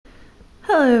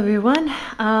Hello everyone.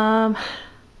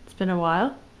 It's been a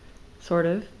while, sort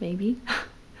of, maybe.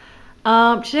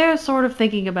 Today I was sort of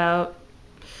thinking about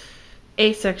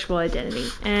asexual identity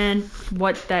and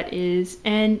what that is,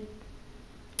 and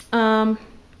for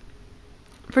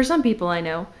some people I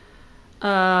know,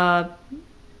 uh,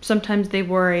 sometimes they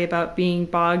worry about being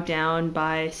bogged down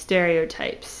by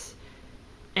stereotypes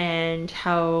and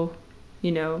how,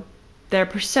 their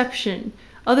perception,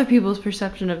 other people's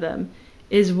perception of them,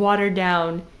 is watered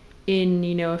down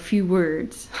in, a few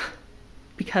words.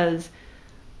 Because,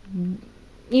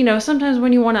 sometimes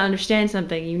when you want to understand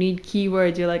something, you need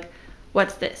keywords. You're like,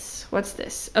 what's this? What's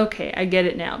this? Okay, I get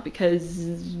it now. Because,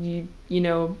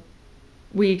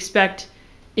 we expect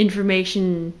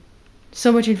information,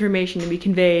 so much information to be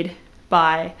conveyed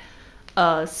by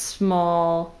a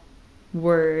small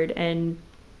word, and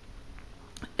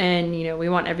we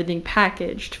want everything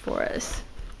packaged for us.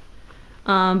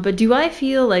 But do I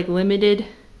feel like limited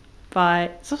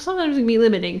by, so sometimes it can be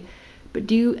limiting, but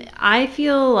do I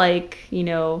feel like,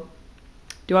 do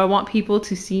I want people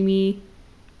to see me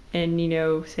and,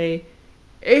 say,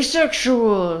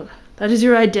 asexual, that is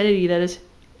your identity, that is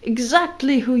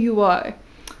exactly who you are?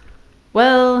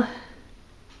 Well,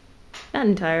 not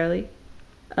entirely.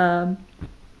 I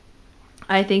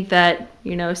think that,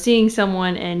 seeing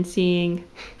someone and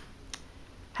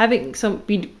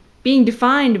being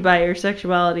defined by your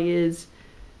sexuality is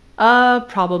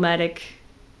problematic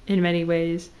in many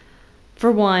ways.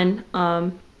 For one,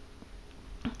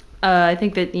 I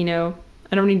think that,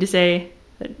 I don't need to say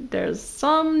that there's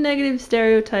some negative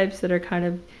stereotypes that are kind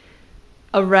of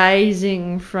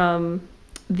arising from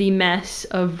the mess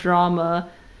of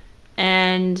drama,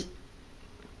 and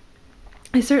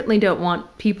I certainly don't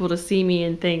want people to see me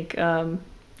and think,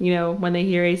 when they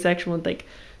hear asexual and think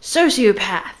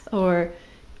sociopath or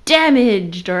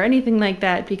damaged or anything like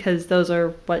that, because those are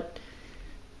what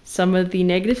some of the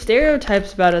negative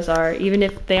stereotypes about us are, even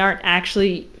if they aren't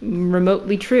actually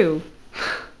remotely true.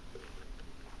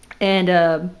 And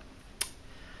as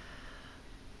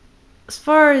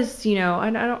far as, I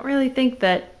don't really think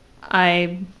that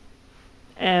I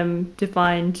am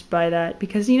defined by that,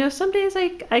 because, some days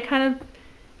I kind of,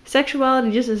 sexuality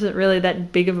just isn't really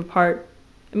that big of a part.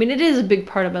 I mean, it is a big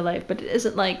part of my life, but it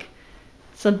isn't like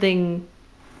something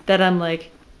that I'm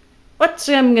like, what's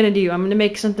I'm gonna do? I'm gonna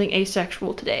make something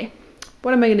asexual today.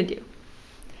 What am I gonna do?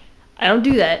 I don't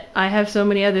do that. I have so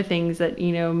many other things that,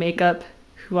 make up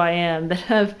who I am that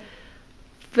have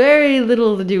very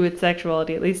little to do with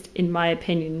sexuality, at least in my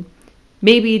opinion.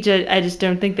 Maybe I just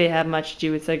don't think they have much to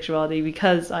do with sexuality,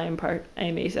 because I am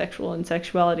asexual, and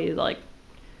sexuality is like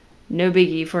no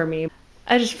biggie for me.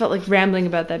 I just felt like rambling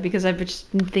about that because I've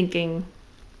just been thinking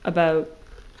about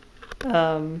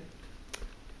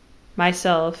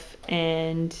myself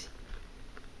and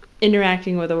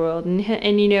interacting with the world, and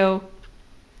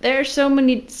there are so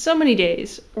many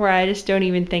days where I just don't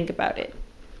even think about it,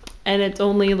 and it's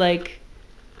only like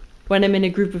when I'm in a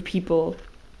group of people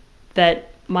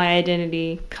that my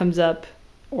identity comes up,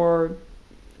 or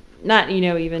not,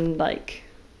 even like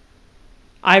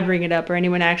I bring it up or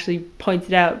anyone actually points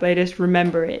it out, but I just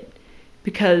remember it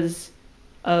because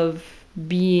of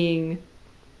being,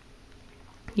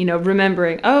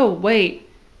 remembering, oh, wait,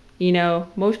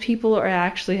 most people are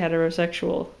actually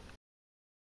heterosexual.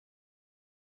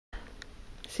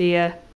 See ya.